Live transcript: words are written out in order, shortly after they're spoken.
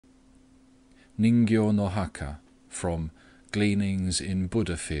Ningyo No Haka from Gleanings in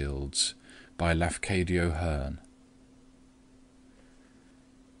Buddha Fields by Lafcadio Hearn.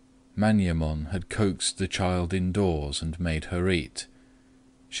 Manyemon had coaxed the child indoors and made her eat.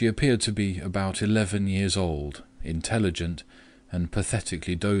 She appeared to be about 11 years old, intelligent, and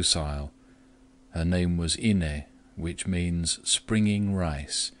pathetically docile. Her name was Ine, which means springing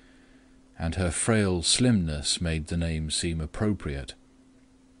rice, and her frail slimness made the name seem appropriate.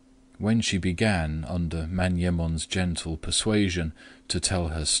 When she began, under Manyemon's gentle persuasion, to tell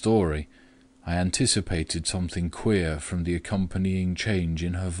her story, I anticipated something queer from the accompanying change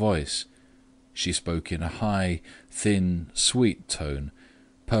in her voice. She spoke in a high, thin, sweet tone,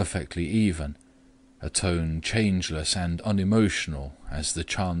 perfectly even, a tone changeless and unemotional as the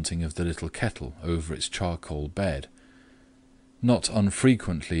chanting of the little kettle over its charcoal bed. Not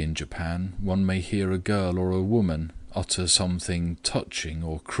unfrequently in Japan one may hear a girl or a woman utter something touching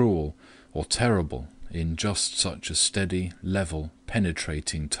or cruel or terrible in just such a steady, level,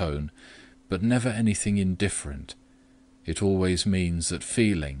 penetrating tone, but never anything indifferent. It always means that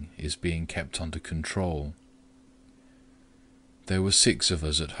feeling is being kept under control. "There were 6 of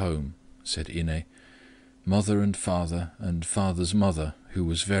us at home," said Ine, "mother and father's mother, who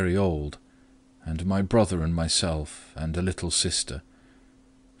was very old, and my brother and myself, and a little sister.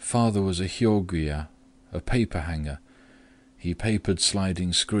 Father was a hyoguya, a paper hanger. He papered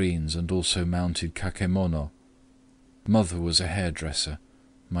sliding screens and also mounted kakemono. Mother was a hairdresser.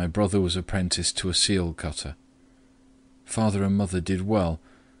 My brother was apprenticed to a seal cutter. Father and mother did well.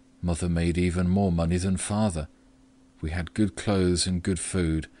 Mother made even more money than father. We had good clothes and good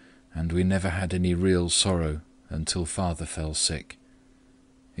food, and we never had any real sorrow until father fell sick.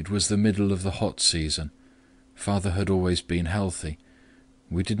 It was the middle of the hot season. Father had always been healthy.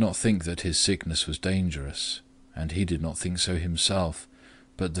 We did not think that his sickness was dangerous, and he did not think so himself,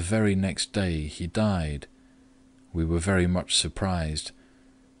 but the very next day he died. We were very much surprised.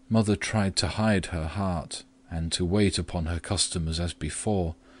 Mother tried to hide her heart, and to wait upon her customers as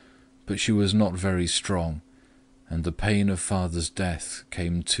before, but she was not very strong, and the pain of father's death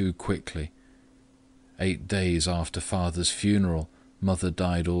came too quickly. 8 days after father's funeral, mother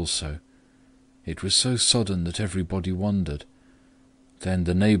died also. It was so sudden that everybody wondered. Then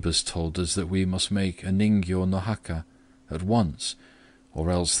the neighbors told us that we must make a Ningyo No Haka at once, or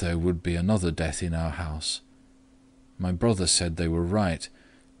else there would be another death in our house. My brother said they were right,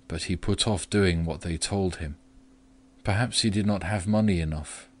 but he put off doing what they told him. Perhaps he did not have money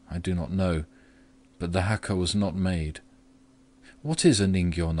enough, I do not know, but the haka was not made." "What is a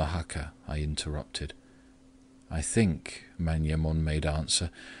Ningyo No Haka?" I interrupted. "I think," Manyemon made answer,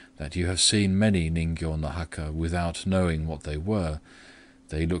 "that you have seen many Ningyo No Haka without knowing what they were.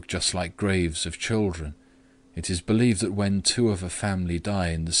 They look just like graves of children. It is believed that when 2 of a family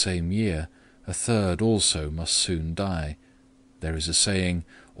die in the same year, a third also must soon die. There is a saying,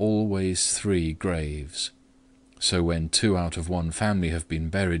 'always 3 graves.' So when 2 out of one family have been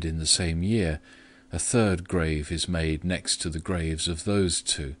buried in the same year, a third grave is made next to the graves of those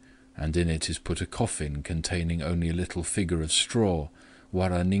 2, and in it is put a coffin containing only a little figure of straw,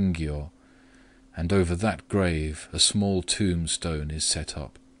 wara ningyo, and over that grave a small tombstone is set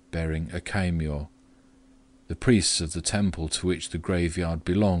up, bearing a kaimyo. The priests of the temple to which the graveyard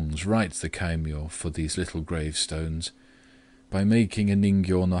belongs write the kaimyo for these little gravestones. By making a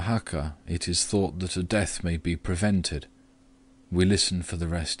Ningyo No Haka, it is thought that a death may be prevented. We listen for the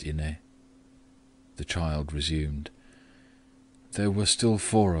rest, Ine." The child resumed. "There were still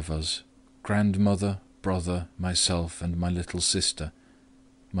 4 of us, grandmother, brother, myself, and my little sister.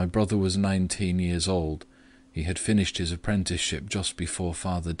 My brother was 19 years old. He had finished his apprenticeship just before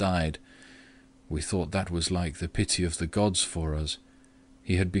father died. We thought that was like the pity of the gods for us.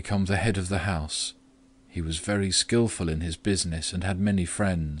 He had become the head of the house. He was very skillful in his business and had many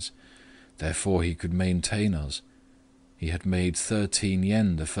friends. Therefore he could maintain us. He had made 13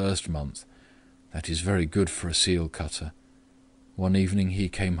 yen the first month. That is very good for a seal cutter. One evening he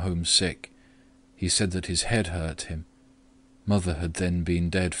came home sick. He said that his head hurt him. Mother had then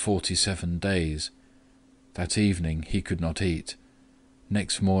been dead 47 days. That evening he could not eat.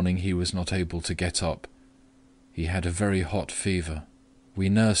 Next morning he was not able to get up. He had a very hot fever. We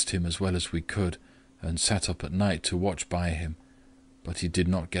nursed him as well as we could, and sat up at night to watch by him, but he did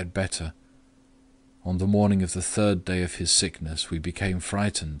not get better. On the morning of the 3rd day of his sickness we became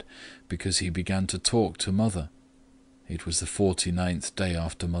frightened, because he began to talk to mother. It was the 49th day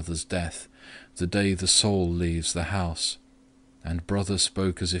after mother's death, the day the soul leaves the house, and brother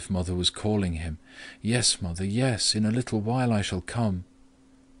spoke as if mother was calling him. 'Yes, mother, yes, in a little while I shall come.'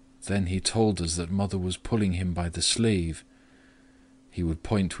 Then he told us that mother was pulling him by the sleeve. He would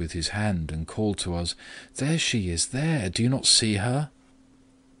point with his hand and call to us, "There she is, there! Do you not see her?"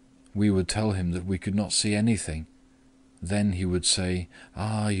 We would tell him that we could not see anything. Then he would say,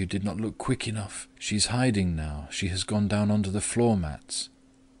 "Ah, you did not look quick enough. She's hiding now. She has gone down under the floor mats."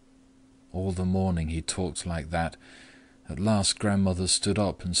 All the morning he talked like that. At last grandmother stood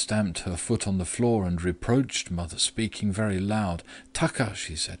up and stamped her foot on the floor and reproached mother, speaking very loud. "Taka,"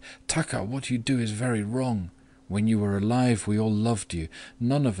 she said, "Taka, what you do is very wrong. When you were alive, we all loved you.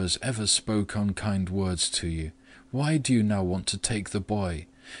 None of us ever spoke unkind words to you. Why do you now want to take the boy?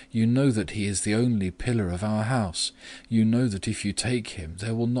 You know that he is the only pillar of our house. You know that if you take him,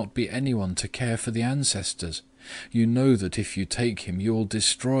 there will not be anyone to care for the ancestors. You know that if you take him, you will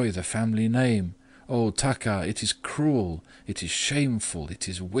destroy the family name. Oh, Taka, it is cruel, it is shameful, it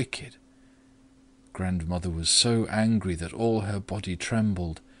is wicked." Grandmother was so angry that all her body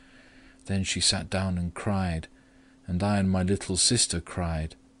trembled. Then she sat down and cried, and I and my little sister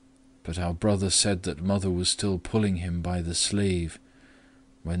cried. But our brother said that mother was still pulling him by the sleeve.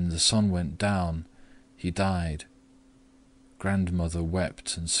 When the sun went down, he died. Grandmother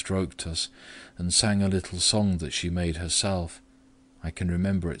wept and stroked us, and sang a little song that she made herself. I can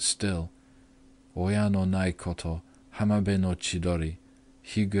remember it still. Oya no nai koto, hamabe no chidori,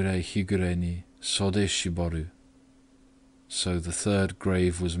 higure higure ni sode shiboru. So the third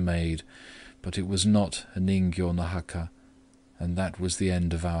grave was made, but it was not a Ningyo No Haka, and that was the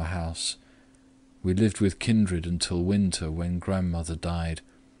end of our house. We lived with kindred until winter, when grandmother died.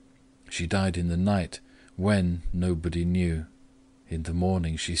 She died in the night, when nobody knew. In the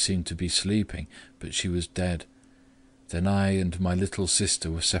morning she seemed to be sleeping, but she was dead. Then I and my little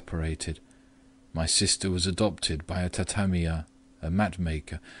sister were separated. My sister was adopted by a tatamiya, a mat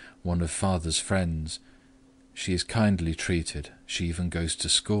maker, one of father's friends. She is kindly treated. She even goes to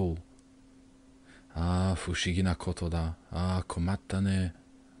school. "Ah, fushigi na koto da. Ah, komatta ne,"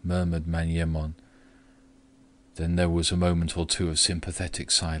 murmured Manyemon. Then there was a moment or two of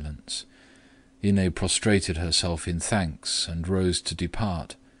sympathetic silence. Ine prostrated herself in thanks and rose to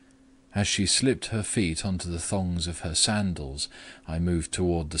depart. As she slipped her feet onto the thongs of her sandals, I moved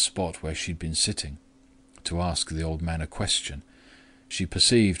toward the spot where she'd been sitting, to ask the old man a question. She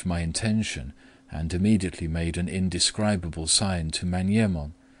perceived my intention, and immediately made an indescribable sign to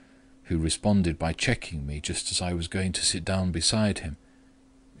Manyemon, who responded by checking me just as I was going to sit down beside him.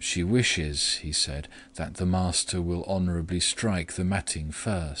 "She wishes," he said, "that the master will honourably strike the matting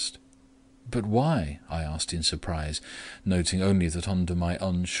first." "But why?" I asked in surprise, noting only that under my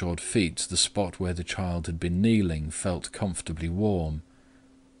unshod feet the spot where the child had been kneeling felt comfortably warm.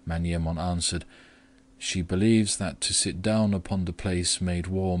 Manyemon answered, "She believes that to sit down upon the place made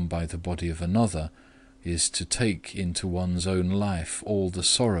warm by the body of another is to take into one's own life all the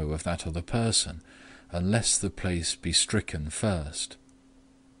sorrow of that other person, unless the place be stricken first."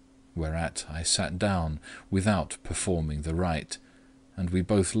 Whereat I sat down without performing the rite, and we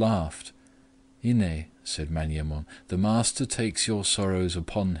both laughed. "Ine," said Manyemon, "the master takes your sorrows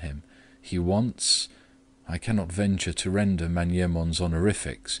upon him. He wants," I cannot venture to render Manyemon's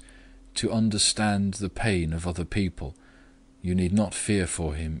honorifics, "to understand the pain of other people. You need not fear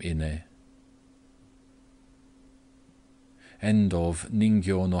for him, Ine." End of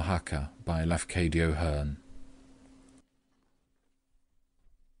Ningyo no Haka by Lafcadio Hearn.